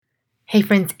Hey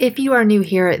friends, if you are new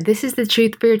here, this is the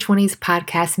Truth for Your 20s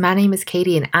podcast. My name is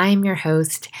Katie and I am your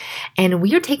host. And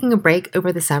we are taking a break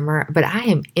over the summer, but I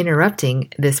am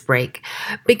interrupting this break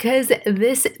because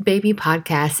this baby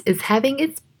podcast is having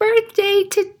its birthday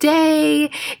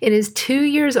today. It is 2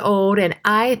 years old, and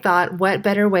I thought what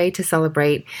better way to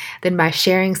celebrate than by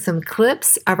sharing some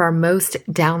clips of our most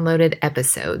downloaded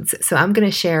episodes. So I'm going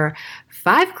to share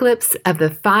 5 clips of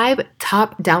the 5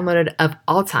 top downloaded of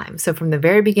all time. So from the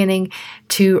very beginning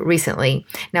to recently.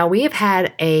 Now we have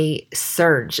had a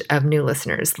surge of new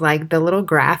listeners. Like the little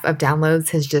graph of downloads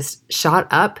has just shot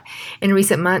up in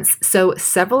recent months. So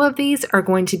several of these are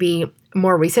going to be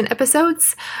more recent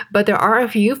episodes, but there are a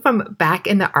few from back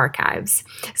in the archives.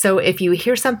 So if you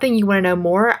hear something you want to know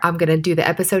more, I'm going to do the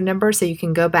episode number so you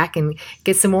can go back and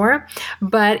get some more.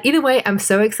 But either way, I'm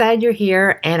so excited you're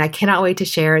here and I cannot wait to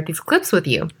share these clips with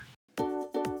you.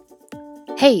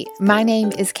 Hey, my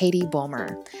name is Katie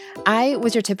Bulmer. I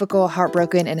was your typical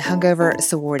heartbroken and hungover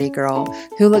sorority girl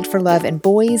who looked for love in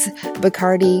boys,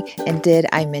 Bacardi, and did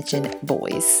I mention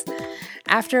boys?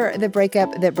 After the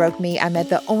breakup that broke me, I met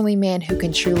the only man who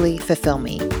can truly fulfill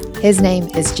me. His name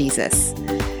is Jesus.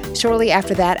 Shortly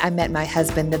after that, I met my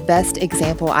husband, the best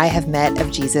example I have met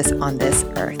of Jesus on this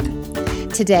earth.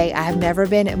 Today, I have never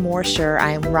been more sure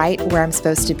I am right where I'm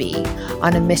supposed to be,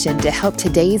 on a mission to help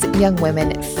today's young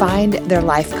women find their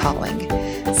life calling,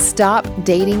 stop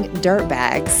dating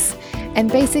dirtbags, and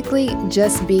basically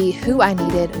just be who I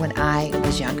needed when I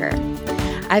was younger.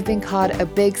 I've been called a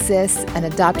big sis, an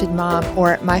adopted mom,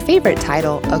 or my favorite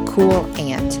title, a cool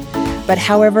aunt. But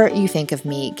however you think of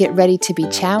me, get ready to be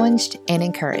challenged and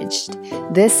encouraged.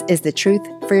 This is the Truth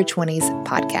for Your 20s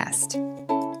podcast.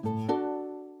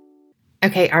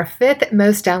 Okay, our 5th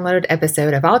most downloaded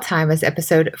episode of all time is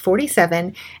episode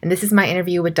 47, and this is my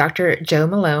interview with Dr. Joe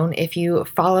Malone. If you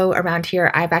follow around here,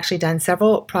 I've actually done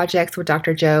several projects with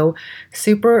Dr. Joe.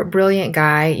 Super brilliant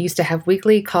guy. Used to have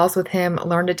weekly calls with him,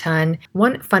 learned a ton.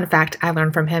 One fun fact I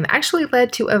learned from him actually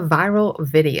led to a viral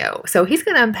video. So he's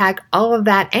going to unpack all of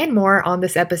that and more on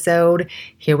this episode.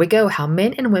 Here we go, how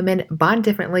men and women bond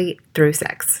differently through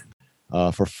sex.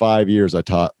 For 5 years, I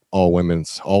taught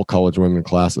all college women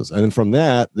classes. And then from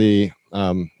that, the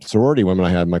sorority women I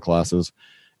had in my classes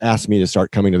asked me to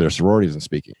start coming to their sororities and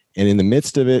speaking. And in the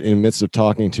midst of it, in the midst of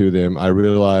talking to them, I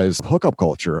realized hookup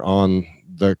culture on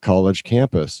the college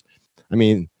campus. I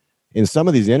mean, in some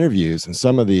of these interviews and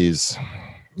some of these,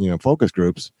 focus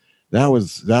groups, that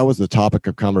was the topic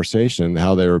of conversation,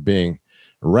 how they were being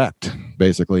wrecked,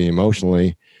 basically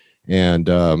emotionally, and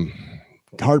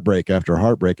heartbreak after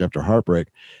heartbreak after heartbreak.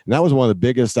 And that was one of the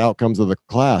biggest outcomes of the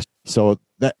class. So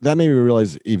that made me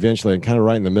realize eventually, and kind of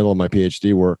right in the middle of my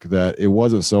PhD work, that it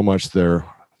wasn't so much their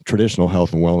traditional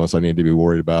health and wellness I needed to be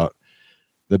worried about.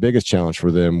 The biggest challenge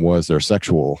for them was their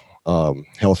sexual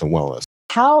health and wellness.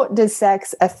 How does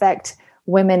sex affect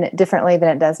women differently than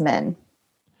it does men?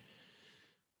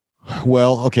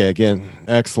 Well, okay, again,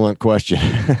 excellent question.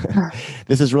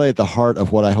 This is really at the heart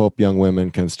of what I hope young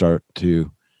women can start to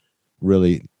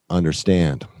really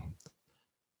understand.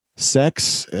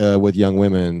 Sex with young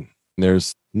women,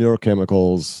 there's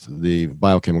neurochemicals, the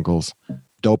biochemicals,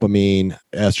 dopamine,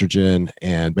 estrogen,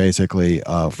 and basically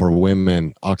for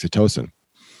women, oxytocin.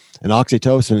 And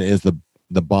oxytocin is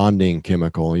the bonding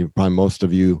chemical. Probably most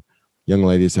of you young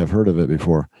ladies have heard of it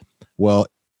before. Well,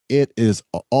 it is,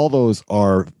 all those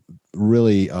are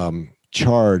really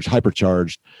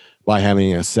hypercharged by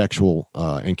having a sexual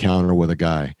encounter with a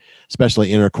guy,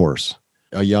 especially intercourse.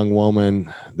 A young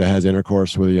woman that has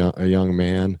intercourse with a young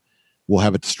man will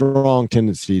have a strong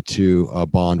tendency to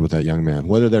bond with that young man,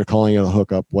 whether they're calling it a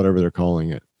hookup, whatever they're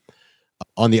calling it.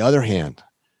 On the other hand,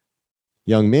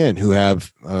 young men who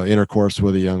have intercourse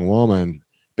with a young woman,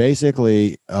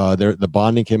 basically the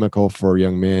bonding chemical for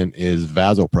young men is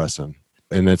vasopressin.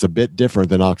 And it's a bit different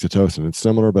than oxytocin. It's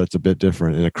similar, but it's a bit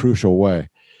different in a crucial way.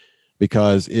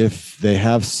 Because if they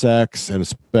have sex, and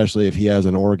especially if he has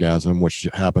an orgasm, which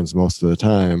happens most of the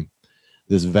time,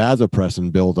 this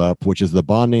vasopressin buildup, which is the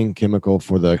bonding chemical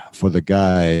for the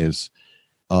guys,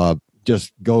 it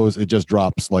just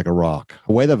drops like a rock.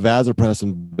 The way the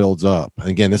vasopressin builds up,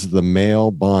 again, this is the male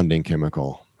bonding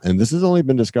chemical, and this has only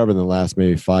been discovered in the last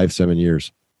maybe 5-7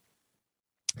 years.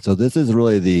 So this is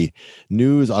really the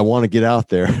news I want to get out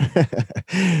there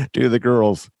to the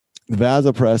girls.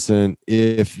 Vasopressin,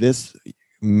 if this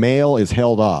male is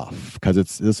held off, because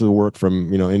this will work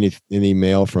from any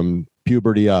male from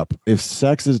puberty up. If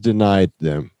sex is denied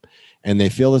them, and they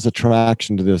feel this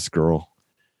attraction to this girl,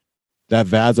 that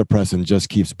vasopressin just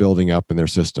keeps building up in their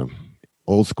system.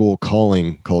 Old school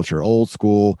calling culture, old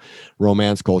school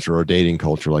romance culture, or dating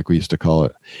culture, like we used to call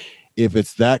it. If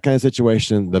it's that kind of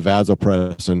situation, the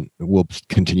vasopressin will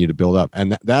continue to build up.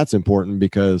 And that's important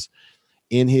because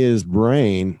in his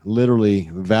brain,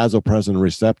 literally vasopressin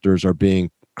receptors are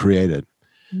being created.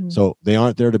 So they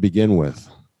aren't there to begin with.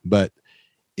 But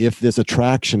if this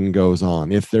attraction goes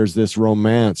on, if there's this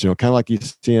romance, kind of like you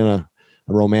see in a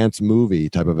romance movie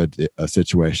type of a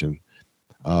situation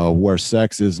where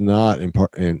sex is not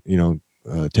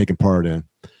taken part in,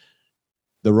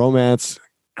 the romance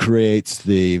creates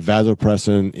the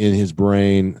vasopressin in his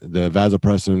brain. The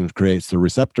vasopressin creates the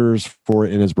receptors for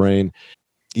it in his brain.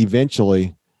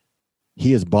 Eventually,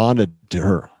 he is bonded to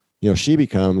her. She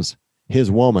becomes his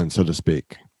woman, so to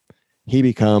speak. He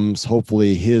becomes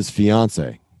hopefully his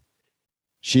fiance.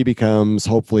 She becomes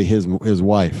hopefully his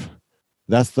wife.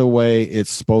 That's the way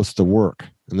it's supposed to work,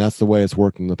 and that's the way it's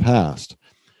worked in the past.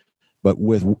 But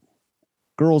with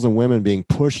girls and women being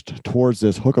pushed towards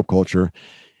this hookup culture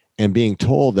and being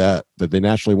told that they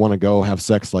naturally want to go have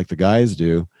sex like the guys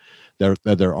do,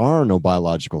 that there are no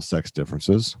biological sex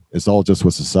differences. It's all just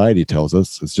what society tells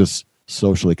us. It's just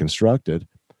socially constructed.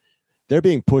 They're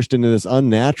being pushed into this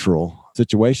unnatural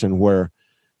situation where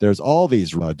there's all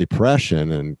these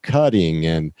depression and cutting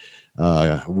and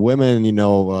women,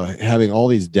 having all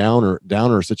these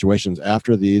downer situations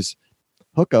after these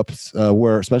hookups,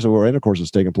 especially where intercourse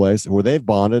is taking place, where they've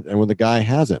bonded and when the guy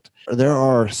hasn't. There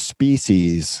are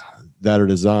species that are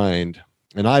designed,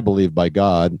 and I believe by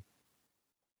God,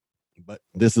 but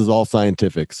this is all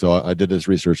scientific. So I did this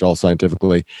research all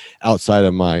scientifically outside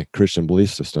of my Christian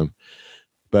belief system.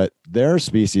 But there are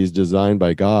species designed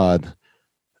by God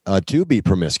to be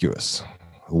promiscuous.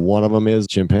 One of them is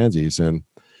chimpanzees, and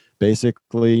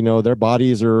basically, their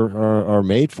bodies are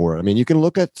made for it. I mean, you can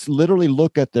literally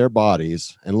look at their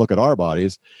bodies and look at our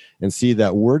bodies and see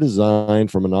that we're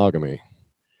designed for monogamy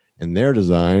and they're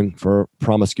designed for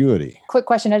promiscuity. Quick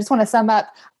question. I just want to sum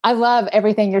up. I love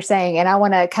everything you're saying, and I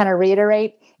want to kind of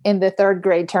reiterate in the third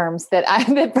grade terms that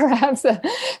perhaps.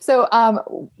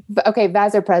 Okay,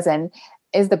 vasopressin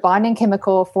is the bonding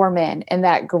chemical for men, and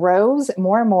that grows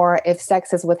more and more if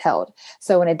sex is withheld.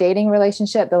 So in a dating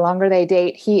relationship, the longer they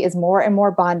date, he is more and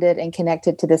more bonded and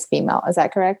connected to this female. Is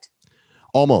that correct?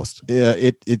 Almost.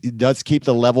 It does keep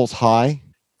the levels high.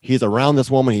 He's around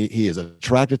this woman he is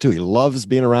attracted to. He loves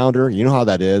being around her. You know how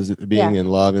that is, being in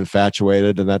love,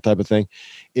 infatuated, and that type of thing.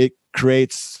 It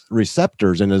creates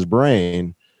receptors in his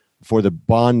brain for the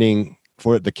bonding,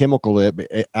 for the chemical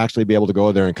to actually be able to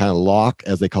go there and kind of lock,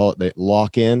 as they call it, they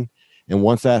lock in. And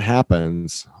once that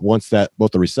happens, once that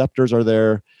both the receptors are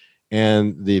there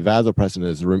and the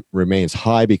vasopressin remains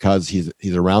high because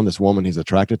he's around this woman he's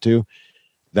attracted to,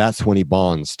 that's when he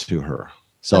bonds to her.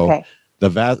 So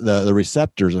the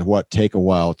receptors are what take a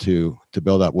while to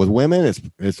build up. With women,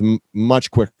 it's much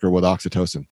quicker with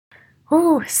oxytocin.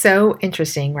 Oh, so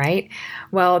interesting, right?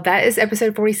 Well, that is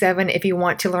episode 47. If you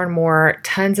want to learn more,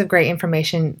 tons of great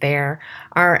information there.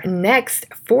 Our next,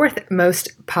 fourth most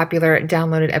popular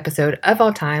downloaded episode of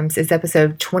all times is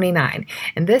episode 29.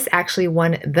 And this actually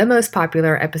won the most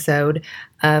popular episode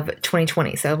of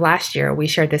 2020. So last year, we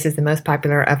shared this as the most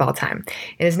popular of all time.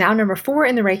 It is now number 4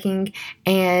 in the ranking.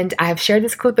 And I have shared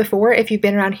this clip before if you've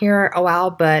been around here a while,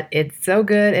 but it's so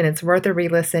good and it's worth a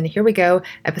re-listen. Here we go.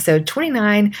 Episode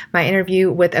 29, my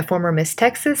interview with a former Miss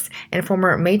Texas and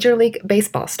former Major League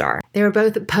Baseball star. They were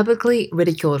both publicly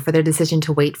ridiculed for their decision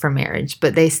to wait for marriage,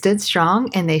 but they stood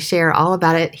strong and they share all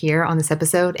about it here on this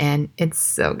episode, and it's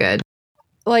so good.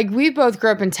 Like, we both grew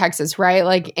up in Texas, right?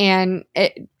 Like, and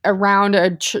around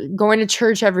going to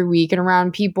church every week and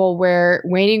around people where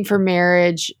waiting for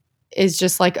marriage is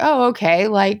just like, oh, okay,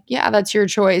 like, yeah, that's your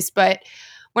choice. But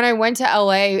when I went to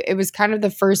LA, it was kind of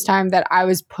the first time that I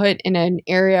was put in an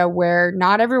area where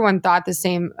not everyone thought the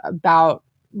same about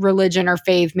religion or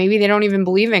faith. Maybe they don't even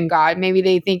believe in God. Maybe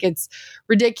they think it's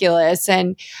ridiculous.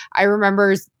 And I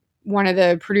remember one of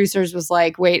the producers was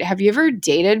like, wait, have you ever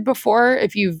dated before?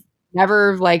 If you've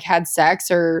never like had sex,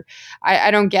 or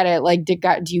I don't get it. Like, do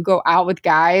you go out with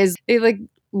guys? They like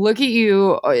look at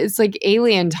you. It's like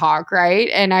alien talk, right?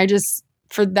 And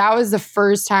that was the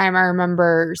first time I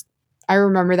remember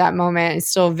that moment. I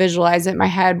still visualize it in my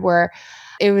head where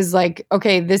it was like,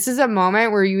 okay, this is a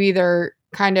moment where you either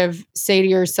kind of say to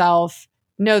yourself,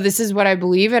 no, this is what I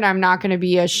believe and I'm not going to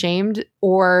be ashamed,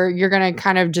 or you're going to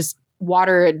kind of just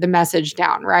water the message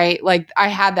down, right? Like, I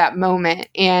had that moment,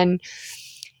 and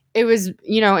it was,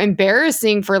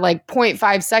 embarrassing for like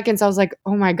 0.5 seconds. I was like,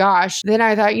 oh my gosh. Then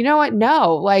I thought, you know what?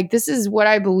 No, like, this is what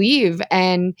I believe.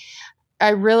 And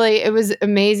it was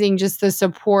amazing just the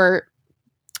support.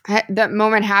 That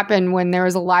moment happened when there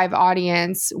was a live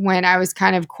audience, when I was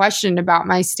kind of questioned about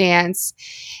my stance.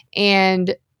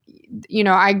 And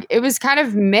it was kind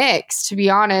of mixed, to be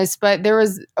honest, but there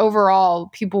was overall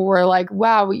people were like,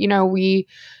 wow, we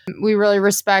really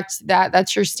respect that.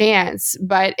 That's your stance.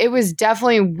 But it was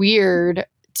definitely weird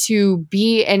to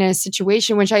be in a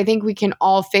situation, which I think we can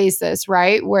all face this,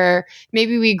 right? Where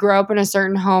maybe we grow up in a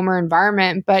certain home or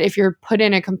environment, but if you're put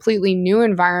in a completely new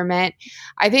environment,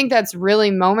 I think that's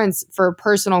really moments for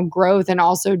personal growth and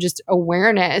also just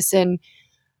awareness and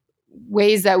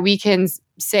ways that we can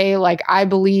say, like, I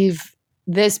believe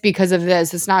this because of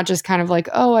this. It's not just kind of like,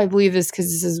 oh, I believe this because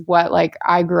this is what like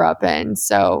I grew up in.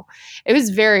 So it was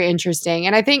very interesting.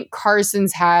 And I think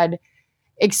Carson's had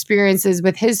experiences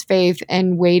with his faith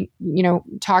and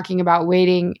talking about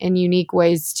waiting in unique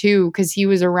ways too, because he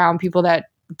was around people that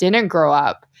didn't grow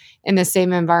up in the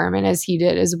same environment as he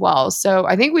did as well. So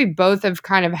I think we both have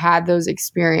kind of had those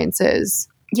experiences.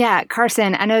 Yeah,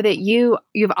 Carson, I know that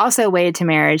you've also waited to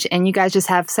marriage and you guys just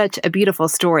have such a beautiful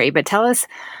story, but tell us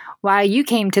why you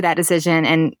came to that decision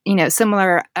and,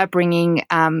 similar upbringing,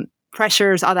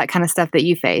 pressures, all that kind of stuff that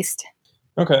you faced.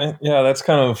 Okay. Yeah, that's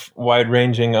kind of wide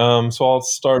ranging. So I'll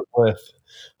start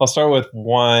with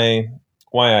why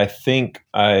I think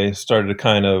I started to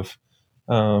kind of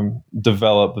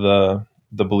develop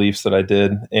the beliefs that I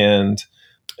did. And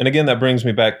again, that brings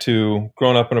me back to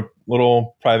growing up in a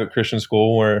little private Christian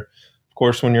school where, of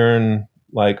course, when you're in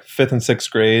like 5th and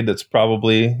 6th grade, that's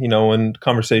probably, when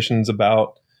conversations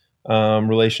about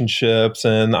relationships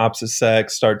and the opposite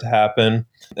sex start to happen.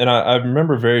 And I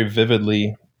remember very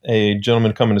vividly a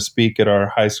gentleman coming to speak at our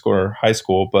high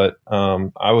school, but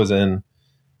I was in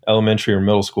elementary or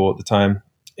middle school at the time.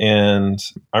 And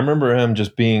I remember him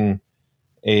just being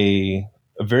a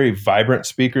very vibrant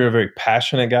speaker, a very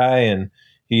passionate guy. And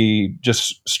he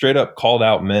just straight up called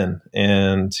out men.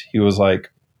 And he was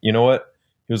like, you know what?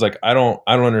 He was like, I don't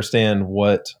understand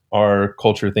what our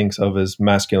culture thinks of as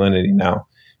masculinity now.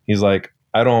 He's like,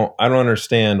 I don't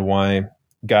understand why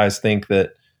guys think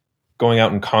that going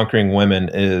out and conquering women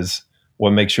is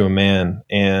what makes you a man,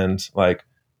 and like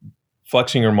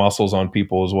flexing your muscles on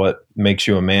people is what makes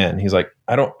you a man. He's like,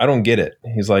 I don't get it.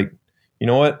 He's like, you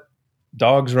know what?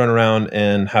 Dogs run around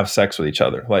and have sex with each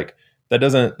other. Like that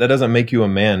doesn't make you a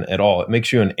man at all. It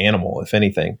makes you an animal, if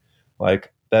anything.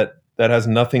 Like that has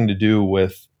nothing to do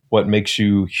with what makes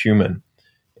you human.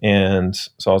 And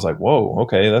so I was like, whoa,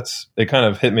 okay, it kind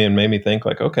of hit me and made me think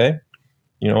like, okay,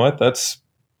 you know what? That's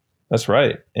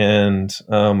right. And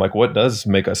like, what does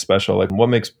make us special? Like, what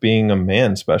makes being a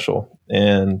man special?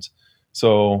 And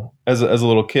so as a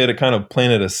little kid, it kind of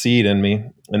planted a seed in me.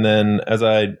 And then as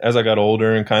I got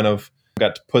older and kind of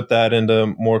got to put that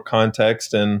into more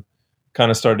context and kind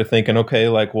of started thinking, okay,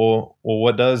 like, well,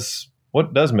 what does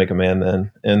make a man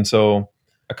then? And so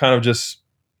I kind of just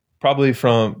probably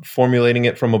from formulating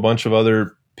it from a bunch of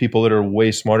other people that are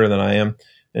way smarter than I am,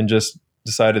 and just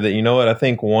decided that, you know what, I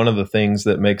think one of the things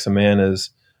that makes a man is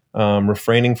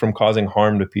refraining from causing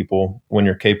harm to people when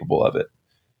you're capable of it.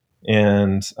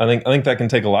 And I think that can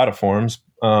take a lot of forms.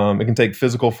 It can take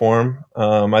physical form.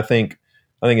 I think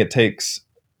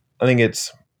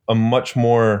it's a much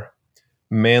more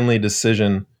manly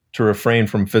decision to refrain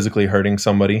from physically hurting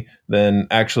somebody than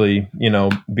actually,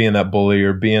 being that bully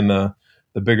or being the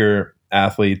bigger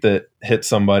athlete that hits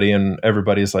somebody and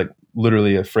everybody's like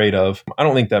literally afraid of. I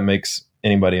don't think that makes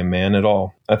anybody a man at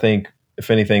all. I think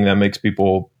if anything, that makes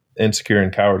people insecure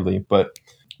and cowardly. But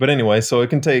anyway, so it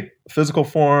can take physical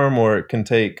form, or it can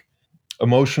take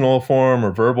emotional form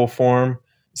or verbal form.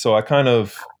 So I kind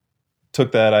of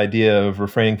took that idea of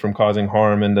refraining from causing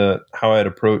harm into how I'd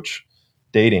approach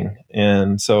dating.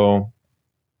 And so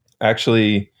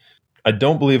actually, I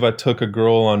don't believe I took a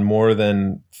girl on more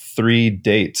than 3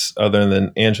 dates other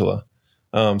than Angela.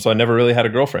 So I never really had a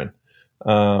girlfriend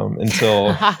until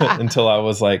I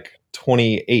was like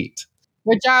 28.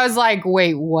 Which I was like,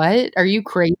 wait, what? Are you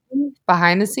crazy?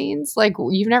 Behind the scenes? Like,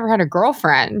 you've never had a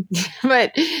girlfriend.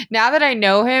 But now that I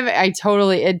know him, it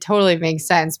totally makes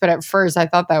sense. But at first I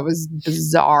thought that was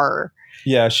bizarre.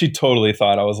 Yeah, she totally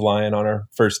thought I was lying on our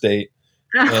first date.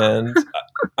 And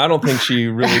I don't think she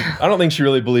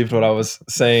really believed what I was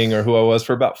saying or who I was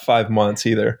for about 5 months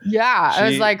either. Yeah. I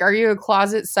was like, are you a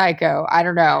closet psycho? I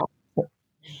don't know.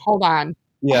 Hold on.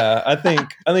 Yeah, I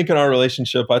think in our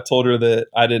relationship, I told her that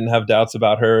I didn't have doubts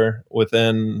about her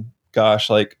within,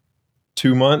 like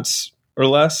 2 months or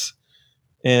less.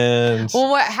 And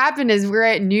well, what happened is we're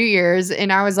at New Year's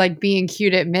and I was like being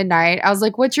cute at midnight. I was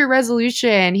like, what's your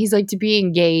resolution? He's like, to be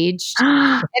engaged.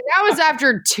 And that was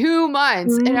after 2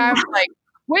 months. And I was like,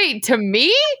 wait, to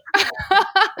me?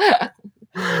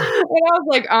 I was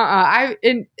like,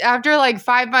 after like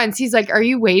 5 months, he's like, are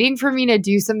you waiting for me to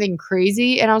do something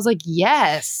crazy? And I was like,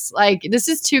 yes, like this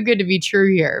is too good to be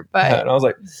true here. But and I was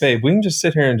like, babe, we can just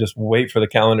sit here and just wait for the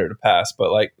calendar to pass,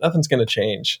 but like nothing's going to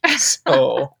change.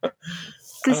 So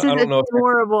This I is don't know.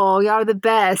 adorable. Y'all are the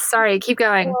best. Sorry, keep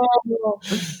going.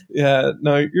 Yeah,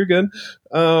 no, you're good.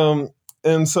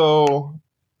 And so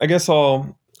I guess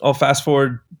I'll fast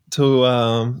forward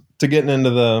to getting into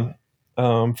the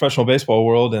professional baseball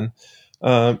world, and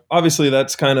obviously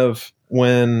that's kind of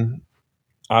when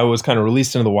I was kind of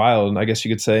released into the wild, and I guess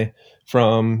you could say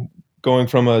from going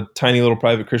from a tiny little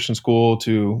private Christian school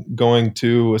to going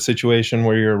to a situation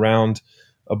where you're around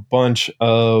a bunch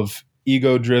of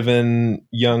ego-driven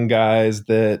young guys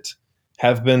that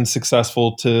have been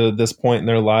successful to this point in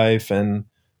their life, and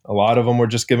a lot of them were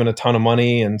just given a ton of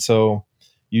money, and so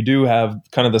you do have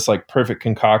kind of this like perfect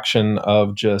concoction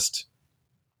of just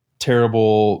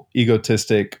terrible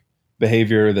egotistic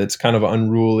behavior that's kind of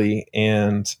unruly.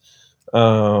 And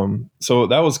so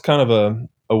that was kind of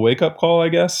a wake-up call, I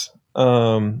guess,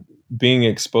 being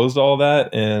exposed to all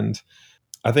that. And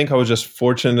I think I was just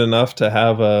fortunate enough to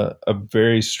have a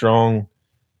very strong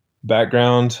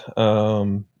background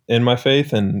in my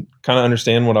faith and kind of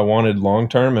understand what I wanted long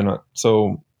term. And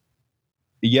so,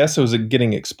 yes, it was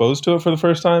getting exposed to it for the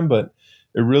first time, but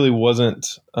it really wasn't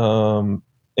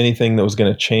anything that was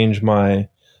going to change my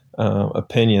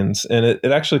opinions. And it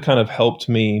actually kind of helped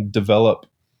me develop,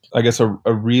 I guess,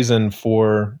 a reason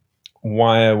for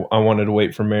why I wanted to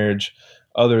wait for marriage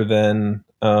other than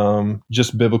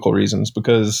just biblical reasons.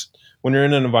 Because when you're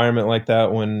in an environment like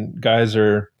that, when guys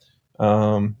are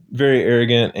very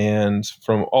arrogant and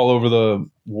from all over the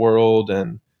world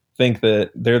and think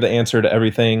that they're the answer to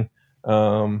everything,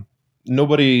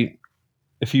 nobody,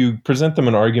 if you present them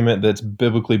an argument that's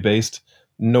biblically based,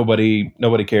 nobody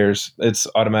cares. It's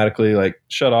automatically like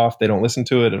shut off. They don't listen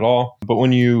to it at all. But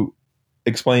when you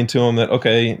explain to them that,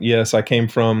 okay, yes, I came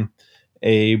from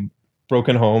a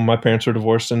broken home. My parents were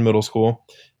divorced in middle school,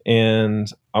 and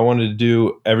I wanted to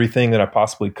do everything that I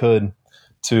possibly could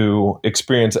to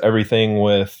experience everything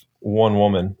with one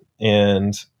woman.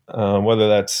 And whether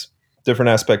that's different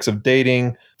aspects of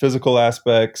dating, physical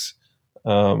aspects,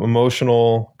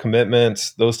 emotional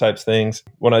commitments, those types of things.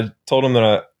 When I told them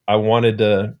that I wanted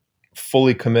to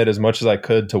fully commit as much as I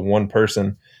could to one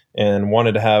person and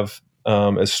wanted to have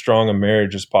as strong a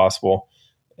marriage as possible.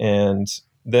 And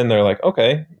then they're like,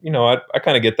 okay, I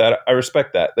kind of get that. I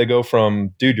respect that. They go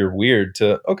from, dude, you're weird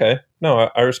to, okay,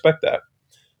 no, I respect that.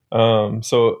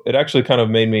 So it actually kind of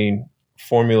made me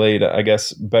formulate, I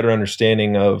guess, better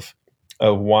understanding of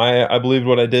why I believed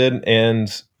what I did and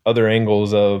other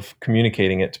angles of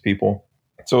communicating it to people.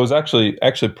 So it was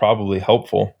actually probably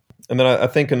helpful. And then I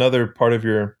think another part of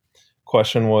your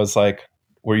question was like,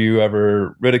 were you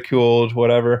ever ridiculed,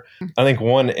 whatever? I think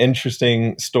one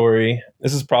interesting story,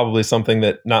 this is probably something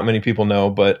that not many people know,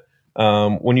 but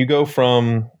when you go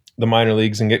from the minor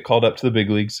leagues and get called up to the big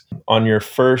leagues, on your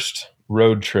first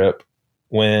road trip,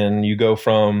 when you go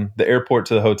from the airport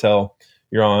to the hotel,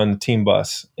 you're on the team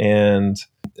bus. And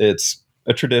it's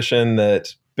a tradition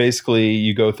that basically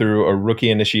you go through a rookie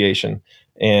initiation.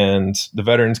 And the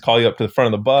veterans call you up to the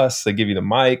front of the bus, they give you the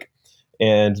mic,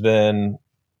 and then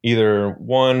either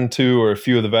one, two, or a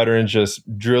few of the veterans just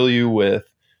drill you with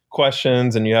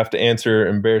questions, and you have to answer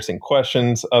embarrassing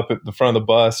questions up at the front of the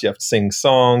bus. You have to sing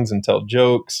songs and tell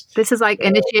jokes. This is like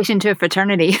initiation to a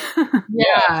fraternity.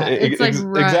 Yeah, it's like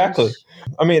exactly.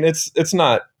 I mean, it's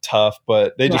not tough,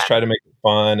 but they just try to make it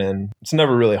fun, and it's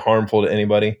never really harmful to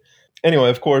anybody.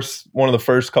 Anyway, of course, one of the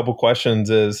first couple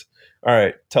questions is, all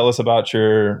right, tell us about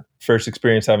your first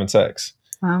experience having sex.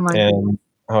 Oh my And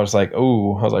I was like,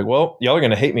 well, y'all are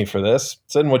going to hate me for this.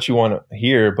 Said what you want to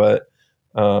hear, but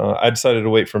I decided to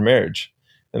wait for marriage.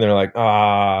 And they're like,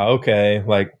 okay.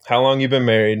 Like, how long you been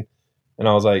married? And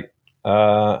I was like,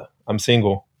 I'm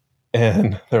single.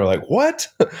 And they're like, what?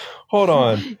 Hold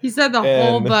on. He said the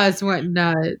whole bus went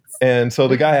nuts. And so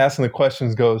the guy asking the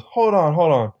questions goes, hold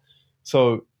on.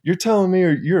 So you're telling me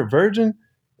you're a virgin?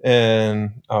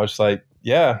 And I was like,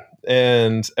 yeah.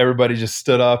 And everybody just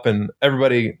stood up, and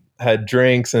everybody had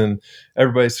drinks, and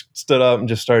everybody stood up and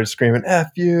just started screaming,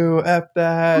 F you, F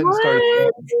that, and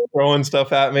started throwing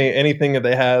stuff at me, anything that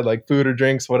they had, like food or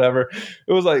drinks, whatever.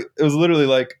 It was literally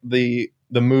like the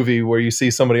movie where you see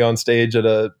somebody on stage at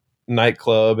a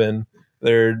nightclub and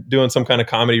they're doing some kind of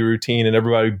comedy routine and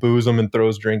everybody boos them and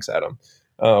throws drinks at them.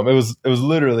 It was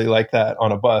literally like that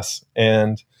on a bus.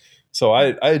 And so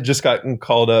I had just gotten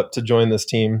called up to join this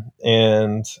team,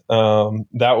 and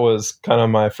that was kind of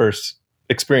my first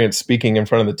experience speaking in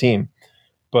front of the team.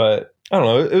 But I don't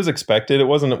know. It was expected. It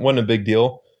wasn't a big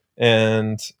deal,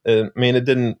 and it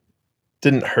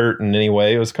didn't hurt in any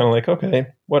way. It was kind of like, okay,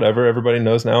 whatever. Everybody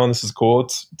knows now, and this is cool.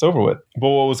 It's over with. But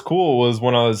what was cool was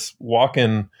when I was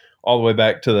walking all the way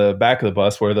back to the back of the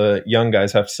bus where the young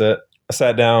guys have to sit. I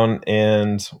sat down,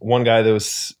 and one guy that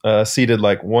was seated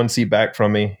like one seat back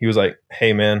from me, he was like,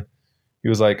 "Hey, man," he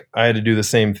was like, "I had to do the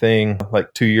same thing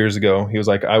like 2 years ago." He was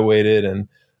like, "I waited," and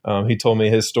he told me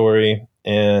his story,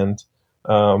 and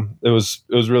it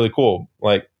was really cool.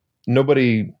 Like,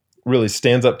 nobody really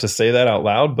stands up to say that out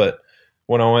loud, but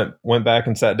when I went back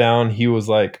and sat down, he was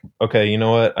like, "Okay, you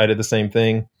know what? I did the same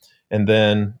thing." And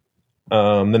then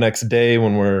the next day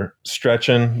when we're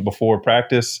stretching before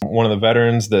practice, one of the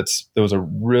veterans there was a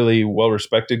really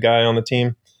well-respected guy on the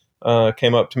team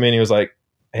came up to me, and he was like,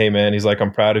 "Hey, man," he's like,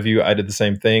 "I'm proud of you. I did the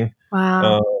same thing."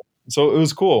 Wow. So it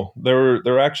was cool. There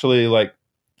were actually like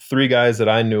 3 guys that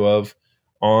I knew of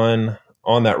on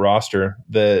that roster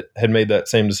that had made that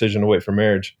same decision to wait for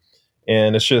marriage.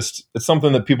 And it's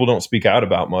something that people don't speak out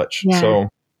about much. Yeah. So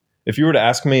if you were to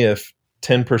ask me if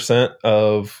 10%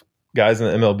 of guys in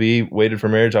the MLB waited for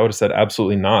marriage, I would have said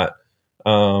absolutely not.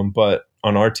 But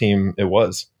on our team, it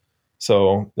was.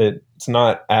 So it's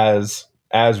not as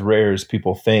rare as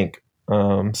people think.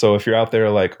 So if you're out there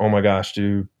like, oh my gosh,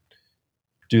 do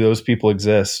those people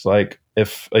exist? Like,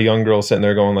 if a young girl sitting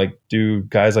there going like, do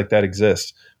guys like that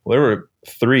exist? Well, there were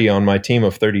 3 on my team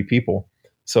of 30 people.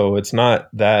 So it's not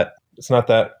that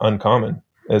uncommon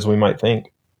as we might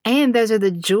think. And those are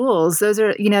the jewels. Those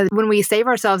are, when we save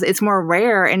ourselves, it's more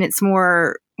rare and it's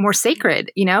more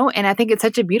sacred, and I think it's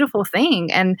such a beautiful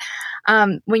thing. And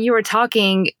when you were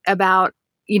talking about,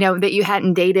 that you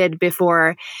hadn't dated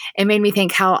before, it made me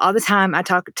think how all the time I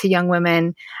talk to young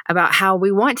women about how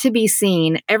we want to be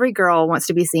seen. Every girl wants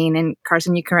to be seen. And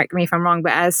Carson, you correct me if I'm wrong,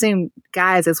 but I assume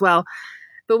guys as well.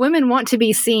 But women want to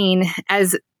be seen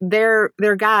as their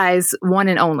guys one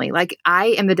and only. Like, I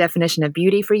am the definition of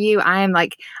beauty for you. I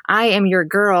am your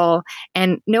girl.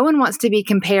 And no one wants to be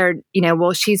compared,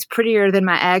 well, she's prettier than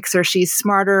my ex, or she's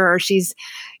smarter, or she's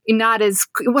not as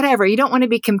whatever. You don't want to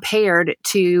be compared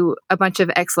to a bunch of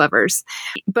ex-lovers.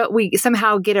 But we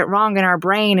somehow get it wrong in our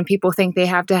brain, and people think they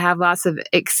have to have lots of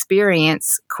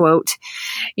experience, quote.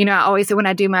 I always say when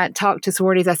I do my talk to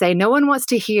sororities, I say, no one wants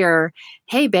to hear,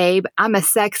 "Hey, babe, I'm a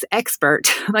sex expert."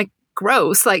 Like,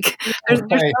 gross. Like, there's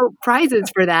no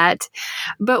prizes for that.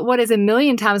 But what is a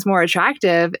million times more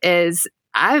attractive is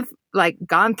I've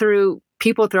gone through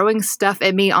people throwing stuff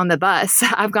at me on the bus.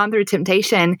 I've gone through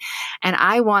temptation, and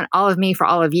I want all of me for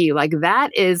all of you. Like, that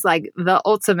is like the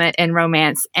ultimate in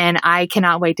romance. And I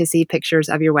cannot wait to see pictures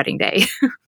of your wedding day.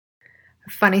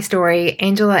 Funny story.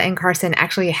 Angela and Carson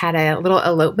actually had a little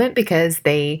elopement because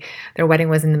their wedding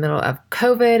was in the middle of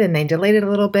COVID, and they delayed it a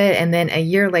little bit. And then a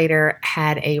year later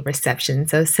had a reception.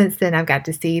 So since then, I've got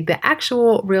to see the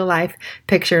actual real life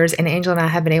pictures, and Angela and I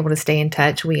have been able to stay in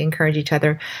touch. We encourage each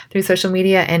other through social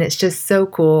media, and it's just so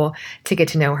cool to get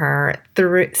to know her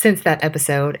since that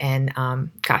episode. And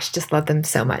just love them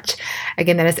so much.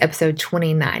 Again, that is episode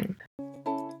 29.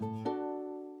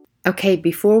 Okay,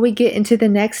 before we get into the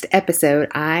next episode,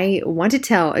 I want to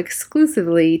tell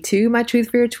exclusively to my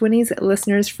Truth for Your 20s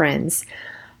listeners, friends,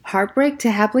 Heartbreak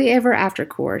to Happily Ever After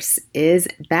course is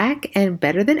back and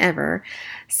better than ever.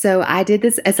 So I did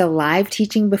this as a live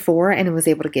teaching before and was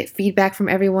able to get feedback from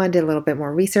everyone, did a little bit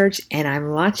more research, and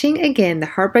I'm launching again the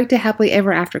Heartbreak to Happily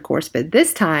Ever After course, but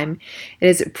this time it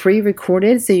is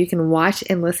pre-recorded so you can watch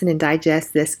and listen and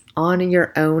digest this on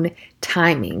your own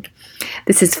timing.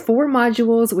 This is 4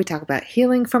 modules. We talk about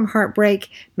healing from heartbreak,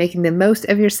 making the most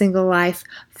of your single life,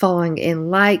 falling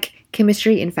in like,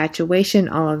 chemistry, infatuation,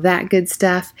 all of that good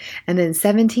stuff, and then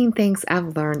 17 things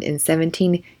I've learned in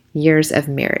 17 years of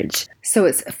marriage. So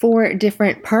it's 4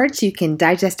 different parts. You can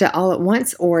digest it all at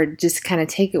once or just kind of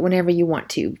take it whenever you want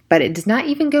to. But it does not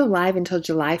even go live until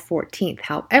July 14th.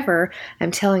 However,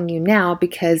 I'm telling you now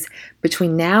because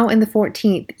between now and the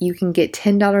 14th, you can get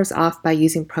 $10 off by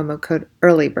using promo code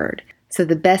EARLYBIRD. So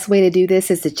the best way to do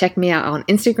this is to check me out on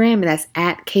Instagram, and that's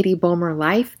at Katie Bulmer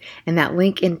Life. And that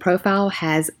link in profile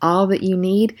has all that you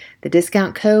need, the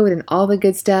discount code and all the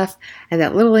good stuff. And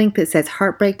that little link that says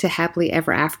Heartbreak to Happily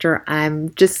Ever After.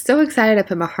 I'm just so excited to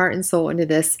put my heart and soul into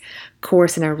this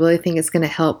course, and I really think it's going to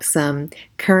help some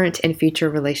current and future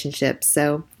relationships.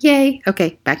 So yay.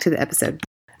 Okay, back to the episode.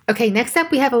 Okay, next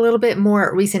up, we have a little bit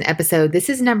more recent episode. This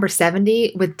is number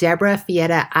 70 with Deborah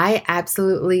Fietta. I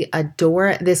absolutely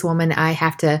adore this woman. I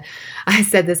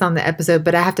said this on the episode,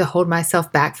 but I have to hold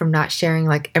myself back from not sharing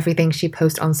like everything she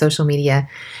posts on social media.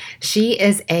 She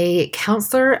is a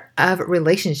counselor of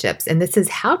relationships, and this is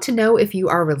how to know if you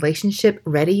are relationship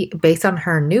ready based on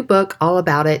her new book, all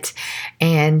about it.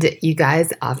 And you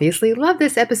guys obviously love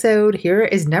this episode. Here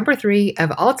is number 3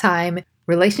 of all time.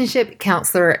 Relationship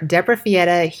counselor Deborah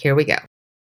Fietta. Here we go.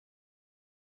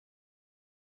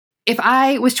 If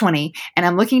I was 20 and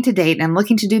I'm looking to date and I'm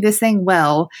looking to do this thing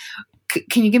well,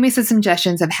 can you give me some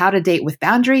suggestions of how to date with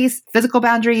boundaries, physical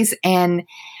boundaries, and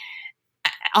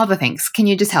all the things? Can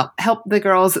you just help the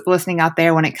girls listening out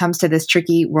there when it comes to this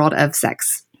tricky world of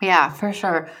sex? Yeah, for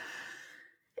sure.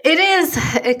 It is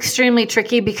extremely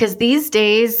tricky because these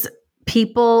days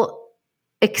people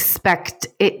expect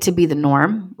it to be the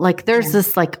norm. Like there's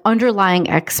this like underlying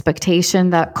expectation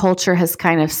that culture has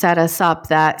kind of set us up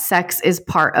that sex is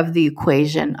part of the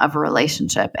equation of a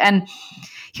relationship. And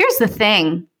here's the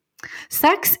thing,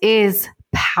 sex is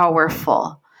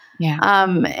powerful. Yeah.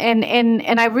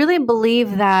 And I really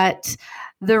believe that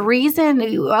the reason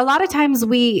a lot of times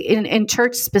we in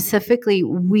church specifically,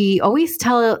 we always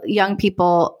tell young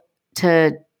people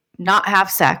to not have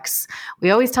sex.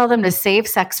 We always tell them to save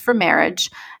sex for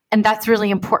marriage. And that's really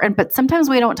important. But sometimes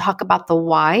we don't talk about the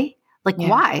why. Like,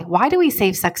 why? Why do we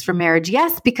save sex for marriage?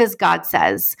 Yes, because God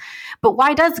says. But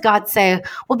why does God say?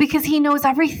 Well, because he knows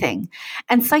everything.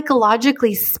 And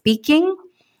psychologically speaking,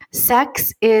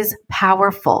 sex is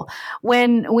powerful.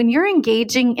 When you're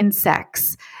engaging in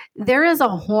sex, there is a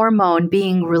hormone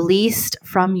being released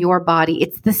from your body.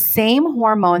 It's the same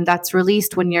hormone that's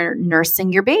released when you're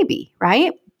nursing your baby,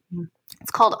 right? It's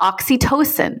called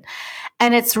oxytocin,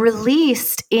 and it's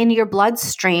released in your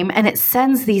bloodstream, and it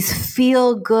sends these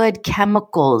feel-good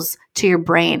chemicals to your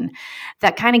brain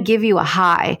that kind of give you a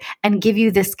high and give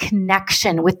you this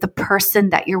connection with the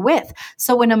person that you're with.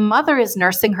 So when a mother is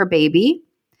nursing her baby,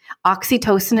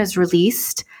 oxytocin is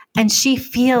released, and she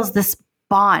feels this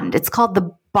bond. It's called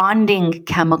the bonding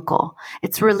chemical.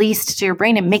 It's released to your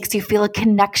brain. It makes you feel a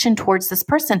connection towards this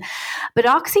person. But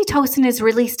oxytocin is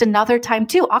released another time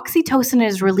too. Oxytocin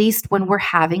is released when we're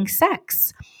having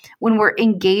sex, when we're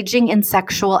engaging in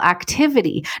sexual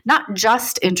activity, not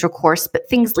just intercourse, but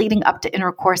things leading up to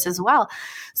intercourse as well.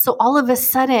 So all of a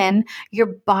sudden, your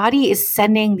body is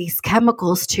sending these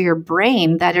chemicals to your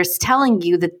brain that is telling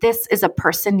you that this is a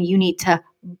person you need to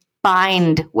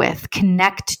bind with,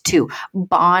 connect to,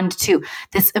 bond to.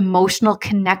 This emotional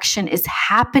connection is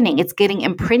happening. It's getting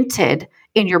imprinted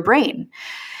in your brain.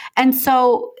 And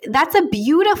so that's a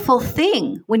beautiful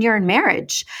thing when you're in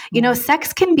marriage. You know,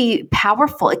 sex can be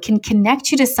powerful. It can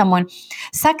connect you to someone.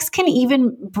 Sex can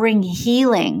even bring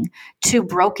healing to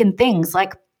broken things.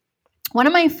 Like one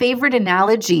of my favorite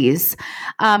analogies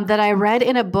that I read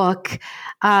in a book,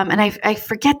 and I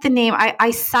forget the name.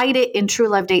 I cite it in True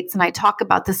Love Dates, and I talk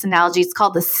about this analogy. It's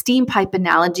called the steam pipe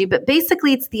analogy. But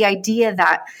basically, it's the idea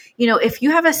that, you know, if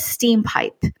you have a steam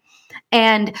pipe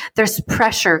and there's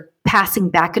pressure passing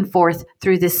back and forth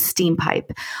through this steam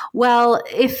pipe, well,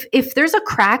 if there's a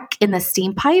crack in the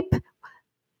steam pipe,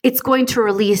 it's going to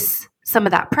release some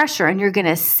of that pressure, and you're going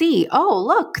to see, oh,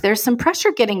 look, there's some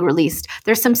pressure getting released.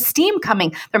 There's some steam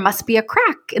coming. There must be a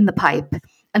crack in the pipe.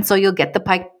 And so you'll get the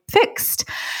pipe fixed.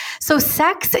 So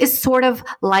sex is sort of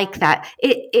like that.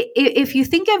 If you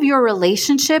think of your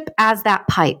relationship as that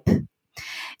pipe,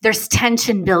 there's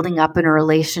tension building up in a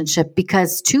relationship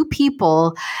because two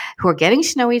people who are getting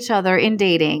to know each other in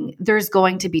dating, there's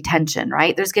going to be tension,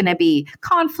 right? There's going to be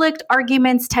conflict,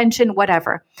 arguments, tension,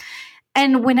 whatever.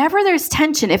 And whenever there's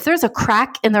tension, if there's a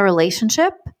crack in the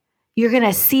relationship, you're going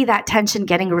to see that tension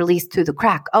getting released through the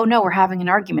crack. Oh no, we're having an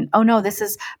argument. Oh no, this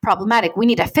is problematic. We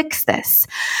need to fix this.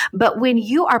 But when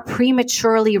you are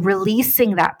prematurely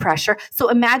releasing that pressure, so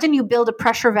imagine you build a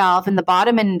pressure valve in the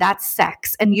bottom and that's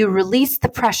sex, and you release the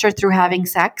pressure through having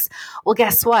sex. Well,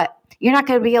 guess what? You're not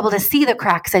going to be able to see the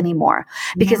cracks anymore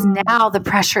because now the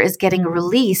pressure is getting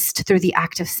released through the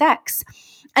act of sex.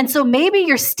 And so maybe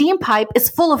your steam pipe is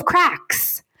full of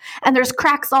cracks and there's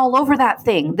cracks all over that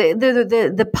thing.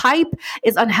 The pipe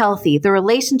is unhealthy. The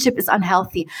relationship is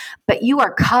unhealthy, but you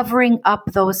are covering up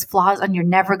those flaws and you're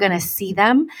never going to see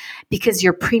them because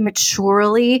you're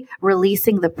prematurely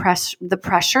releasing the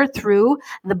pressure through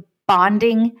the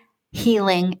bonding,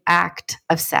 healing act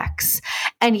of sex.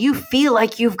 And you feel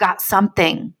like you've got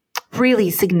something really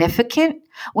significant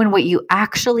when what you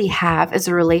actually have is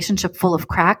a relationship full of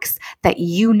cracks that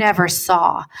you never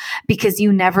saw because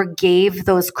you never gave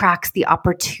those cracks the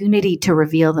opportunity to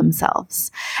reveal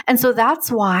themselves. And so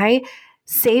that's why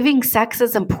saving sex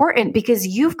is important because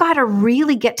you've got to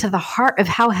really get to the heart of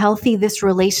how healthy this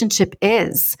relationship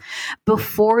is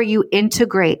before you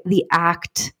integrate the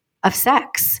act of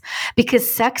sex, because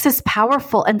sex is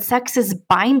powerful and sex is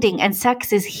binding and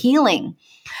sex is healing.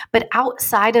 But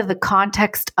outside of the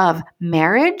context of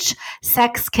marriage,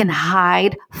 sex can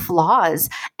hide flaws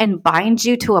and bind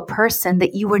you to a person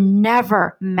that you were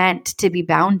never meant to be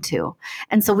bound to.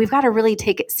 And so we've got to really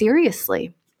take it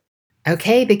seriously.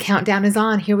 Okay, the countdown is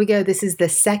on. Here we go. This is the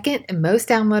second most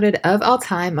downloaded of all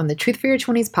time on the Truth for Your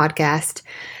 20s podcast.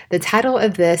 The title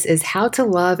of this is How to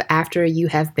Love After You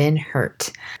Have Been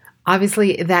Hurt.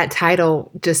 Obviously, that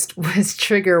title just was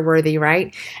trigger worthy,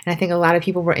 right? And I think a lot of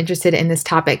people were interested in this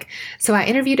topic. So I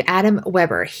interviewed Adam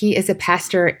Weber. He is a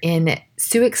pastor in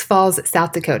Sioux Falls,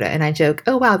 South Dakota. And I joke,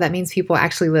 oh, wow, that means people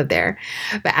actually live there.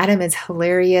 But Adam is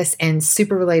hilarious and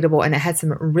super relatable. And it had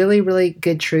some really, really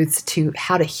good truths to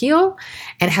how to heal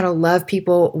and how to love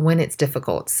people when it's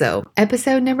difficult. So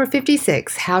episode number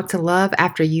 56, How to Love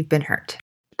After You've Been Hurt.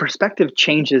 Perspective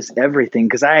changes everything,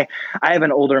 because I have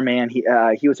an older man.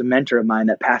 He was a mentor of mine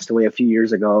that passed away a few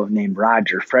years ago, named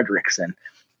Roger Fredrickson,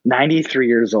 93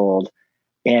 years old.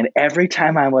 And every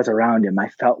time I was around him, I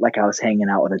felt like I was hanging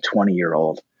out with a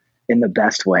 20-year-old in the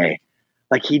best way.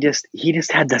 Like he just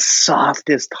had the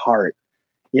softest heart,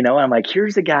 you know. I'm like,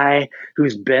 here's a guy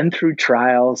who's been through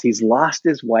trials. He's lost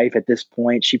his wife at this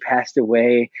point. She passed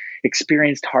away,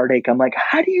 experienced heartache. I'm like,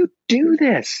 how do you do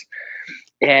this?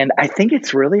 And I think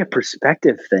it's really a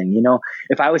perspective thing. You know,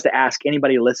 if I was to ask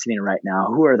anybody listening right now,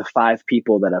 who are the 5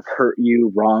 people that have hurt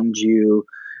you, wronged you,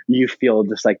 you feel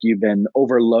just like you've been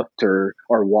overlooked or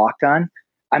walked on,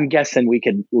 I'm guessing we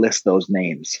could list those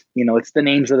names. You know, it's the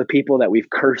names of the people that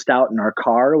we've cursed out in our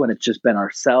car when it's just been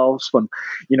ourselves, when,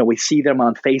 you know, we see them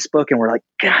on Facebook and we're like,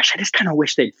 gosh, I just kind of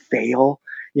wish they'd fail.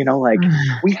 You know, like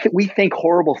we think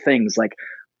horrible things. Like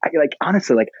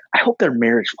honestly, like I hope their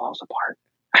marriage falls apart.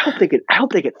 I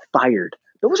hope they get fired.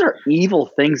 Those are evil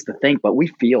things to think, but we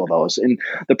feel those. And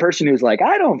the person who's like,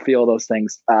 I don't feel those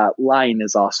things, lying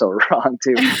is also wrong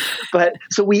too. But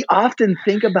so we often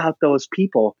think about those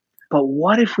people, but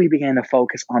what if we began to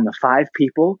focus on the 5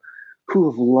 people who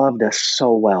have loved us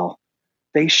so well?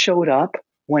 They showed up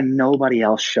when nobody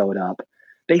else showed up.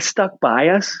 They stuck by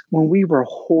us when we were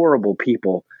horrible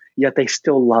people, yet they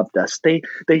still loved us. They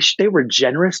were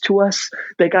generous to us.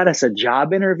 They got us a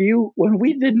job interview when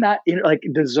we did not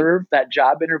deserve that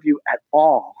job interview at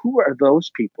all. Who are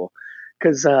those people?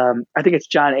 Because I think it's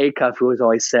John Acuff who has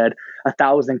always said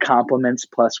 1,000 compliments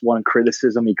plus 1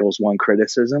 criticism equals 1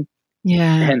 criticism.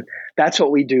 Yeah. And that's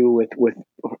what we do with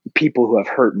people who have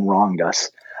hurt and wronged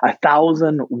us.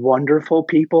 1,000 wonderful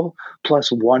people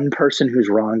plus 1 person who's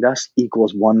wronged us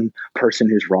equals 1 person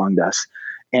who's wronged us.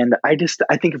 And I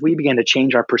think if we began to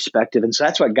change our perspective, and so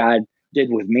that's what God did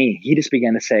with me. He just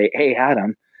began to say, hey,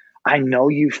 Adam, I know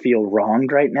you feel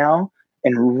wronged right now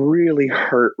and really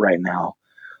hurt right now,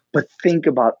 but think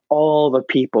about all the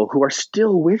people who are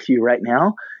still with you right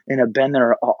now and have been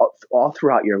there all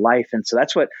throughout your life. And so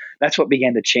that's what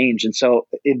began to change. And so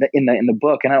in the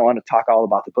book, and I don't want to talk all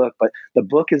about the book, but the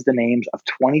book is the names of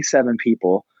 27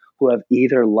 people who have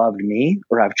either loved me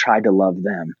or I've tried to love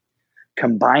them,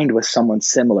 combined with someone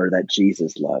similar that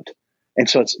Jesus loved. And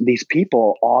so it's these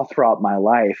people all throughout my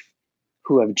life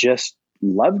who have just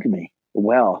loved me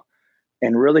well.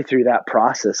 And really through that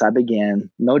process, I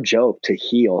began, no joke, to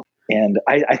heal. And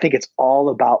I think it's all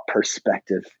about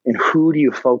perspective and who do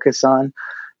you focus on?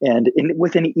 And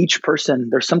within each person,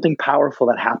 there's something powerful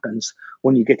that happens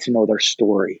when you get to know their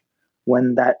story.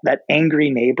 When that angry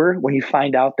neighbor, when you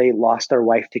find out they lost their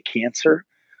wife to cancer,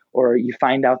 or you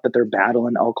find out that they're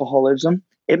battling alcoholism,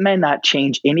 it may not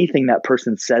change anything that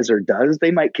person says or does.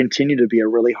 They might continue to be a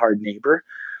really hard neighbor,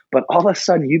 but all of a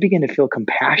sudden you begin to feel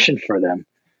compassion for them.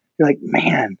 You're like,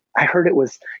 man, I heard it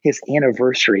was his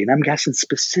anniversary, and I'm guessing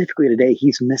specifically today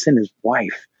he's missing his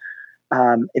wife.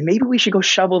 And maybe we should go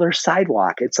shovel their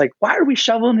sidewalk. It's like, why are we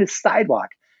shoveling his sidewalk?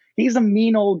 He's a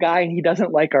mean old guy and he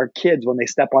doesn't like our kids when they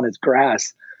step on his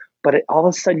grass. But all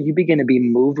of a sudden you begin to be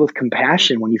moved with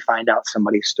compassion when you find out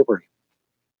somebody's story.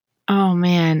 Oh,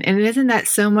 man. And isn't that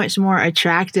so much more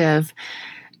attractive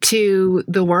to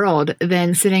the world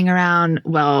than sitting around,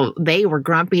 well, they were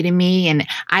grumpy to me and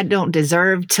I don't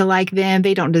deserve to like them.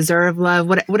 They don't deserve love,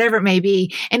 whatever it may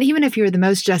be. And even if you're the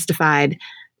most justified,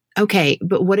 okay,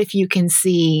 but what if you can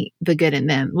see the good in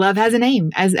them? Love has a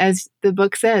name, as the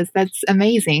book says. That's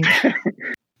amazing.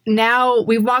 Now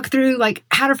we've walked through like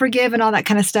how to forgive and all that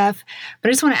kind of stuff, but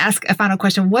I just want to ask a final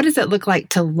question. What does it look like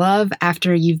to love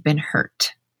after you've been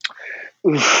hurt?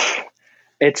 Oof.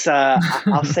 It's,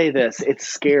 I'll say this, it's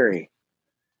scary.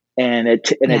 And it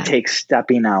takes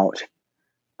stepping out,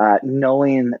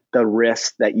 knowing the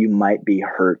risk that you might be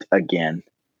hurt again.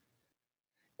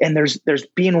 And there's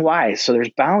being wise. So there's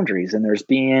boundaries, and there's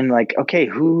being like, okay,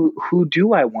 who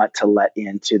do I want to let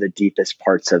into the deepest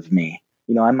parts of me?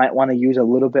 I might want to use a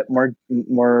little bit more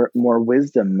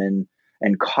wisdom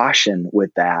and caution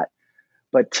with that.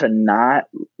 But to not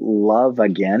love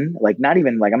again, like not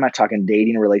even like, I'm not talking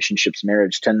dating, relationships,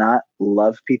 marriage, to not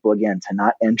love people again, to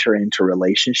not enter into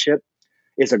relationship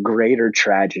is a greater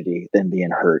tragedy than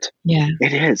being hurt. Yeah.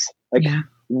 It is. Like,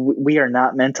 we are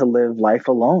not meant to live life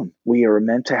alone. We are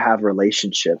meant to have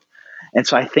relationship. And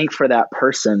so I think for that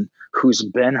person who's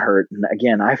been hurt, and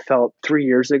again, I felt 3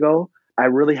 years ago, I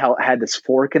really had this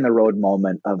fork in the road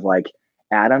moment of like,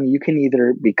 Adam, you can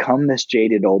either become this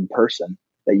jaded old person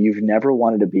that you've never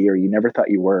wanted to be, or you never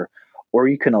thought you were, or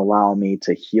you can allow me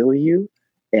to heal you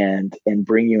and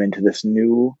bring you into this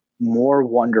new, more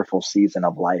wonderful season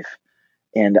of life.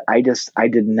 And I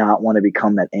did not want to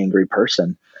become that angry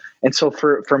person. And so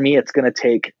for me, it's going to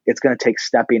take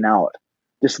stepping out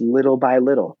just little by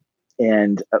little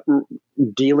and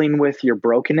dealing with your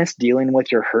brokenness, dealing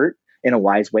with your hurt in a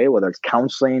wise way, whether it's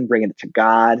counseling, bringing it to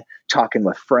God, talking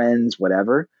with friends,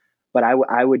 whatever. But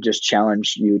I would just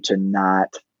challenge you to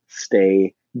not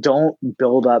don't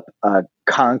build up a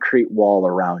concrete wall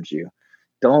around you.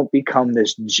 Don't become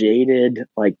this jaded,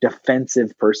 like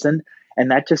defensive person.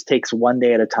 And that just takes one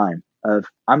day at a time of,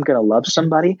 I'm going to love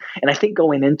somebody. And I think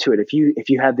going into it, if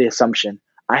you have the assumption,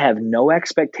 I have no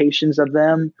expectations of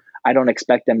them, I don't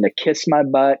expect them to kiss my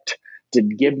butt, to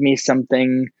give me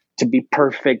something, to be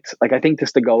perfect. Like, I think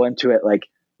just to go into it, like,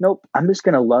 nope, I'm just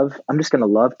going to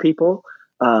love people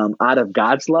out of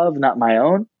God's love, not my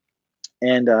own.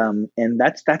 And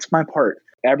that's my part.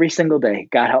 Every single day,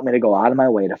 God help me to go out of my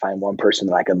way to find one person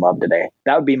that I can love today.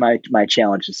 That would be my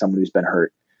challenge to someone who's been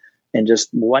hurt. And just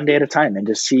one day at a time, and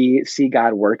just see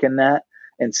God work in that,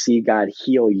 and see God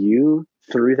heal you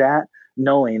through that,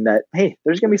 knowing that, hey,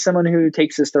 there's going to be someone who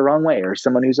takes this the wrong way, or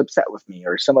someone who's upset with me,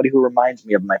 or somebody who reminds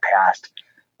me of my past.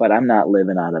 But I'm not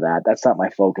living out of that. That's not my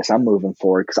focus. I'm moving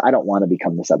forward because I don't want to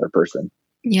become this other person.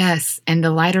 Yes, and the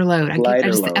lighter load.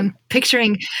 I'm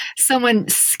picturing someone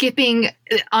skipping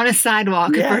on a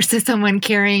sidewalk versus someone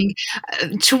carrying a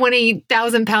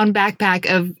 20,000-pound backpack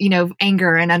of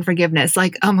anger and unforgiveness.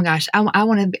 Like, oh my gosh, I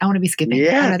want to be skipping.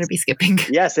 Yes. I'd rather be skipping.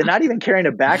 Yes, and not even carrying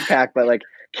a backpack, but like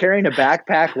carrying a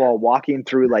backpack while walking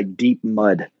through like deep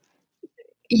mud.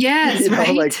 Yes,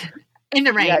 right. Like, in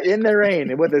the rain. Yeah, in the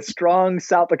rain with a strong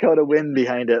South Dakota wind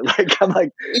behind it. I'm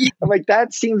like,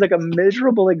 that seems like a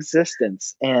miserable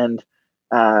existence. And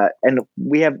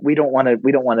we don't want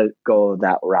to go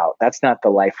that route. That's not the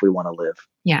life we want to live.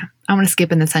 Yeah. I want to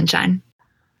skip in the sunshine.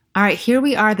 All right, here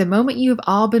we are, the moment you've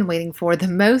all been waiting for, the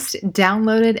most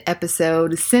downloaded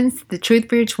episode since the Truth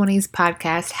for Your 20s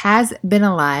podcast has been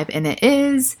alive, and it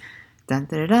is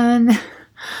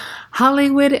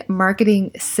Hollywood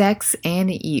Marketing, Sex,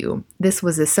 and You. This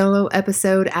was a solo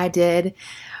episode I did.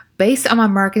 Based on my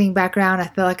marketing background, I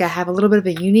feel like I have a little bit of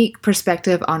a unique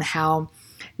perspective on how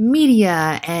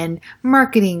media and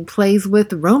marketing plays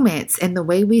with romance and the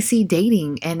way we see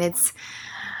dating. And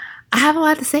I have a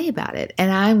lot to say about it,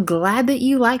 and I'm glad that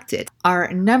you liked it.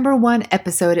 Our number one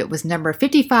episode, it was number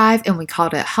 55, and we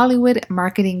called it Hollywood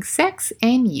Marketing, Sex,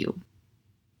 and You.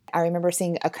 I remember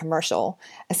seeing a commercial,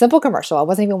 a simple commercial, I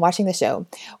wasn't even watching the show,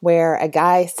 where a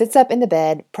guy sits up in the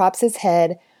bed, props his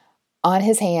head on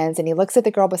his hands, and he looks at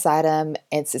the girl beside him.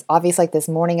 It's obviously like this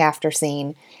morning after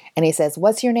scene, and he says,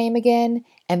 "What's your name again?"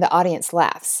 And the audience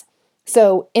laughs.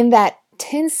 So in that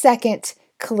 10-second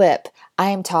clip, I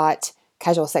am taught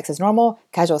casual sex is normal,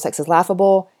 casual sex is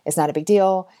laughable, it's not a big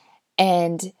deal.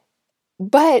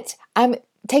 But I'm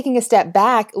taking a step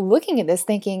back, looking at this,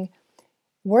 thinking,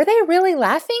 were they really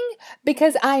laughing?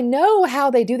 Because I know how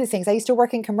they do these things. I used to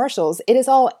work in commercials. It is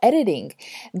all editing.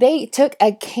 They took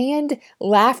a canned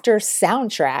laughter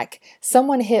soundtrack.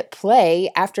 Someone hit play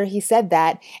after he said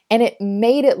that, and it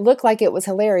made it look like it was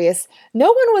hilarious. No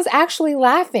one was actually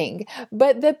laughing,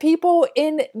 but the people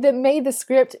that made the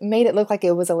script made it look like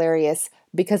it was hilarious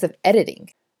because of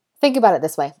editing. Think about it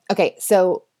this way. Okay,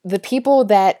 so the people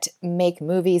that make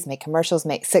movies, make commercials,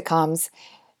 make sitcoms,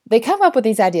 they come up with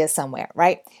these ideas somewhere,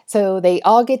 right? So they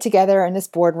all get together in this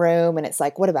boardroom, and it's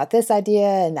like, what about this idea?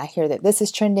 And I hear that this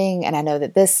is trending, and I know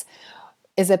that this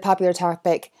is a popular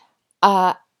topic.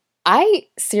 I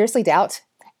seriously doubt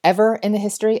ever in the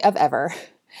history of ever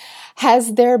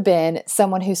has there been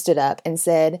someone who stood up and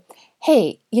said,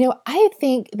 hey, I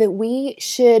think that we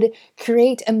should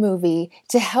create a movie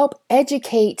to help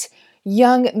educate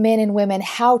young men and women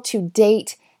how to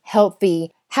date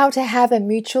healthy, how to have a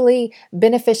mutually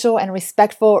beneficial and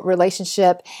respectful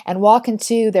relationship and walk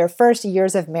into their first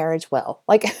years of marriage well.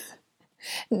 Like,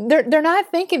 they're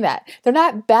not thinking that. They're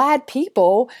not bad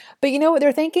people, but you know what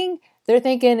they're thinking? They're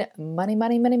thinking money,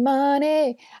 money, money,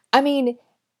 money. I mean,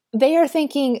 they are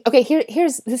thinking, okay,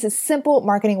 this is simple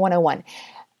marketing 101.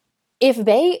 If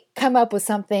they come up with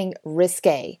something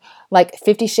risque, like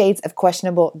 50 Shades of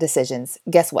Questionable Decisions,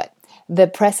 guess what? The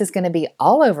press is going to be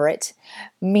all over it,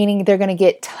 meaning they're going to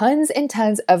get tons and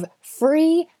tons of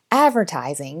free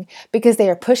advertising because they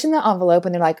are pushing the envelope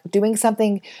and they're like doing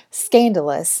something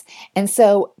scandalous. And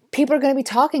so people are going to be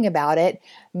talking about it.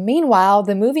 Meanwhile,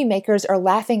 the movie makers are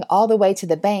laughing all the way to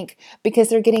the bank because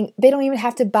they don't even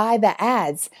have to buy the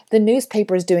ads. The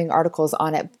newspaper's doing articles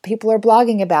on it. People are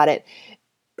blogging about it.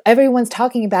 Everyone's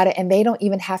talking about it and they don't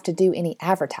even have to do any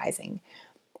advertising.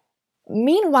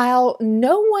 Meanwhile,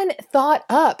 no one thought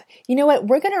up, you know what,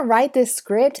 we're going to write this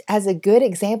script as a good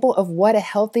example of what a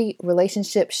healthy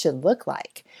relationship should look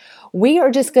like. We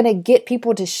are just going to get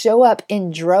people to show up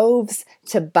in droves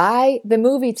to buy the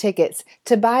movie tickets,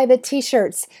 to buy the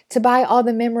t-shirts, to buy all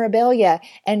the memorabilia,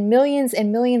 and millions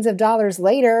of dollars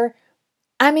later,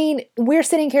 I mean, we're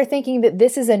sitting here thinking that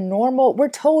this is we're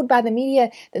told by the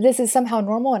media that this is somehow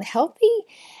normal and healthy.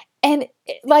 And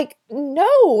like, no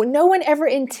one ever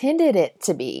intended it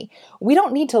to be. We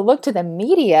don't need to look to the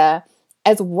media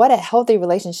as what a healthy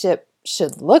relationship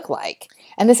should look like.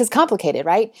 And this is complicated,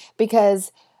 right?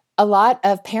 Because a lot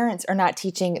of parents are not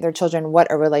teaching their children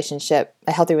what a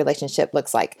healthy relationship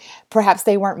looks like. Perhaps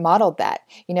they weren't modeled that.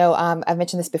 You know, I've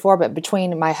mentioned this before, but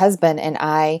between my husband and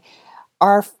I,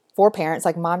 our 4 parents,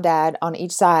 like mom, dad on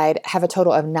each side, have a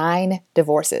total of 9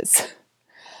 divorces.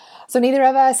 So neither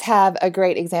of us have a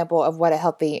great example of what a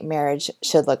healthy marriage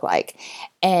should look like.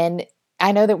 And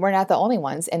I know that we're not the only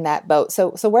ones in that boat.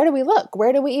 So where do we look?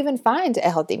 Where do we even find a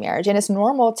healthy marriage? And it's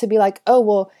normal to be like, oh,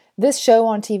 well, this show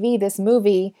on TV, this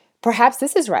movie, perhaps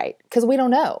this is right, because we don't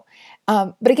know.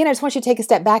 But again, I just want you to take a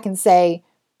step back and say,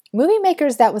 movie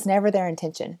makers, that was never their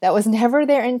intention. That was never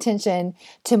their intention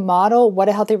to model what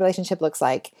a healthy relationship looks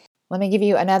like. Let me give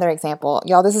you another example.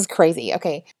 Y'all, this is crazy.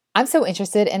 Okay. I'm so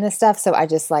interested in this stuff, so I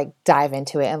just like dive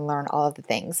into it and learn all of the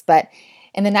things. But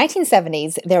in the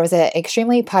 1970s, there was an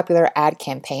extremely popular ad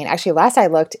campaign. Actually, last I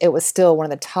looked, it was still one of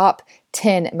the top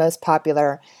 10 most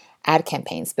popular ad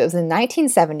campaigns. But it was in the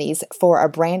 1970s for a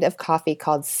brand of coffee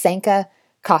called Sanka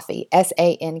Coffee,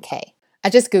 S-A-N-K. I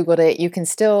just Googled it. You can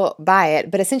still buy it.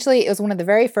 But essentially, it was one of the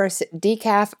very first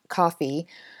decaf coffee,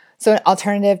 so an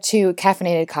alternative to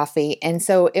caffeinated coffee. And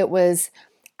so it was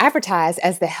advertised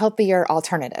as the healthier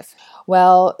alternative.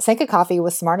 Well, Sanka Coffee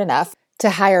was smart enough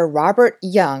to hire Robert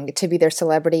Young to be their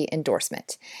celebrity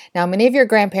endorsement. Now, many of your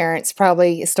grandparents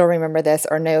probably still remember this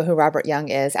or know who Robert Young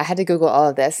is. I had to Google all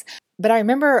of this, but I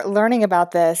remember learning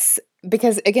about this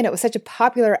because, again, it was such a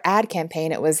popular ad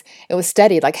campaign. It was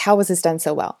studied, like, how was this done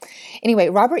so well? Anyway,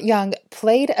 Robert Young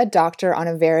played a doctor on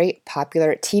a very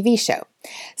popular TV show.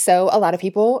 So a lot of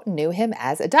people knew him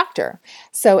as a doctor.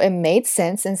 So it made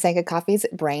sense in Sanka Coffee's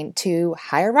brain to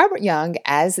hire Robert Young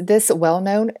as this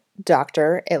well-known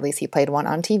doctor, at least he played one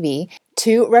on TV,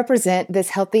 to represent this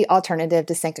healthy alternative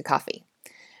to Sanka Coffee.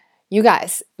 You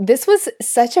guys, this was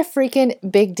such a freaking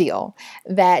big deal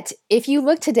that if you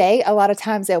look today, a lot of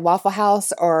times at Waffle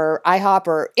House or IHOP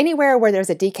or anywhere where there's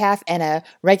a decaf and a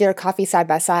regular coffee side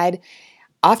by side,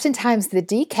 oftentimes the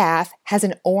decaf has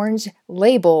an orange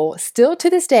label still to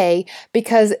this day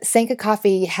because Sanka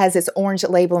Coffee has its orange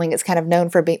labeling. It's kind of known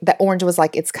for being, the orange was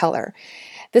like its color.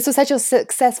 This was such a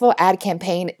successful ad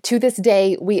campaign. To this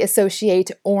day, we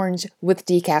associate orange with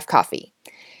decaf coffee.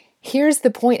 Here's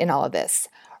the point in all of this.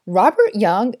 Robert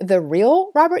Young, the real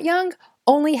Robert Young,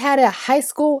 only had a high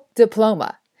school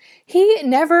diploma. He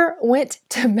never went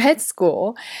to med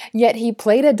school, yet he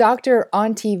played a doctor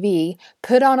on TV,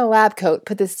 put on a lab coat,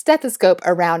 put the stethoscope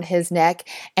around his neck,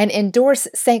 and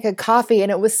endorsed Sanka Coffee.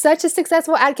 And it was such a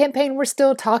successful ad campaign, we're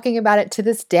still talking about it to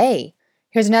this day.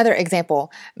 Here's another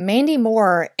example. Mandy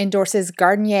Moore endorses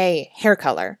Garnier hair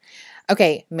color.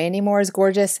 Okay, Mandy Moore is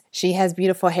gorgeous. She has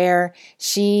beautiful hair.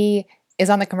 She is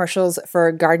on the commercials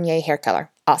for Garnier hair color.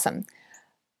 Awesome.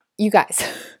 You guys,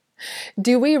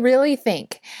 do we really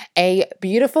think a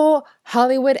beautiful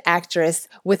Hollywood actress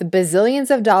with bazillions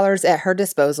of dollars at her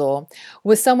disposal,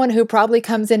 with someone who probably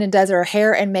comes in and does her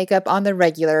hair and makeup on the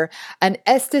regular, an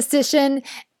esthetician,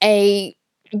 a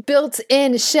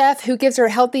built-in chef who gives her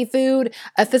healthy food,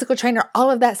 a physical trainer, all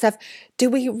of that stuff, do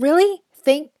we really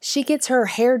think she gets her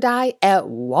hair dye at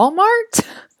Walmart?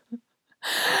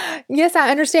 Yes,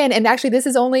 I understand. And actually, this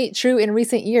is only true in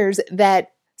recent years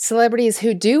that celebrities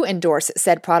who do endorse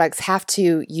said products have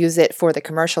to use it for the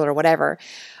commercial or whatever.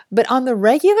 But on the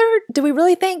regular, do we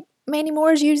really think Mandy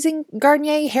Moore is using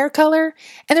Garnier hair color?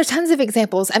 And there's tons of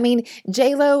examples. I mean,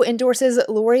 J-Lo endorses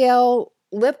L'Oreal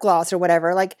lip gloss or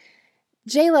whatever. Like,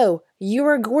 J-Lo, you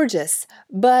are gorgeous.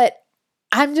 But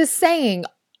I'm just saying,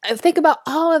 think about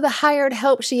all of the hired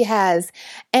help she has.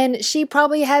 And she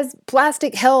probably has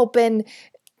plastic help and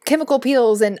chemical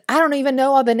peels. And I don't even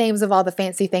know all the names of all the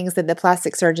fancy things that the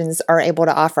plastic surgeons are able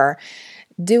to offer.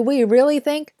 Do we really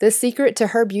think the secret to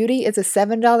her beauty is a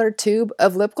 $7 tube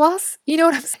of lip gloss? You know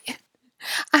what I'm saying?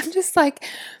 I'm just like,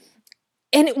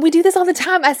 and we do this all the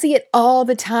time. I see it all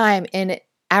the time in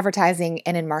advertising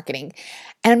and in marketing.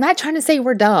 And I'm not trying to say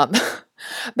we're dumb,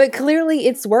 but clearly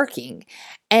it's working.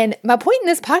 And my point in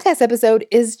this podcast episode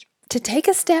is to take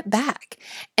a step back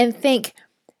and think,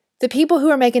 the people who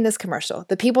are making this commercial,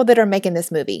 the people that are making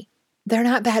this movie, they're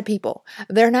not bad people.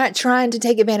 They're not trying to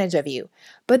take advantage of you.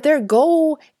 But their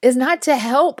goal is not to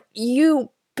help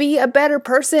you be a better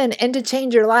person and to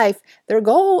change your life. Their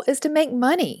goal is to make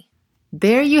money.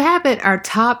 There you have it, our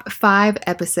top 5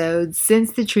 episodes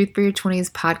since the Truth for Your 20s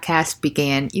podcast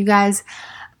began. You guys,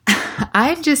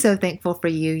 I'm just so thankful for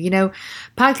you. You know,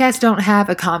 podcasts don't have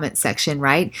a comment section,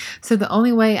 right? So the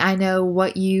only way I know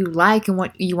what you like and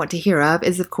what you want to hear of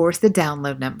is, of course, the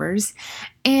download numbers.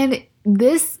 And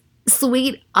this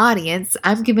sweet audience,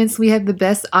 I'm convinced we have the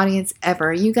best audience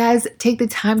ever. You guys take the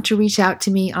time to reach out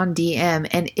to me on DM,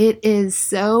 and it is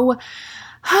so...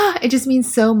 it just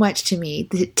means so much to me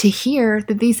to hear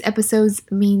that these episodes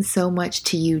mean so much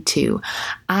to you too.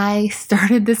 I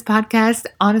started this podcast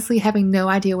honestly having no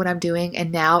idea what I'm doing,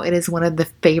 and now it is one of the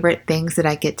favorite things that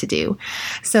I get to do.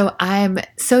 So I'm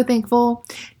so thankful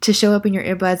to show up in your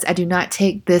earbuds. I do not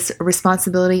take this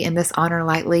responsibility and this honor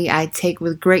lightly. I take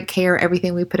with great care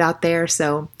everything we put out there.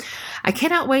 So I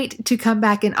cannot wait to come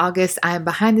back in August. I am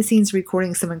behind the scenes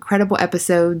recording some incredible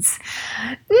episodes.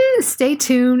 Stay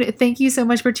tuned. Thank you so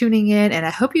much for tuning in, and I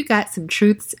hope you got some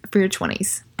truths for your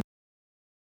 20s.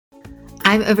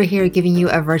 I'm over here giving you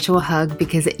a virtual hug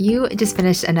because you just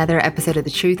finished another episode of the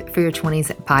Truth for Your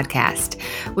 20s podcast.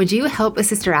 Would you help a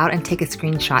sister out and take a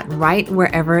screenshot right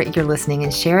wherever you're listening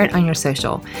and share it on your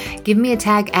social? Give me a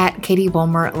tag at Katie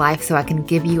Vollmer Life so I can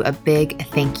give you a big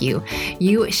thank you.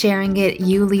 You sharing it,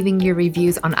 you leaving your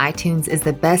reviews on iTunes is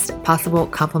the best possible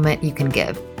compliment you can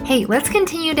give. Hey, let's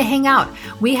continue to hang out.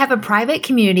 We have a private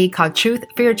community called Truth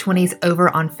for Your 20s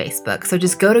over on Facebook. So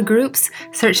just go to groups,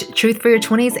 search Truth for Your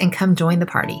 20s, and come join the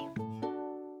party.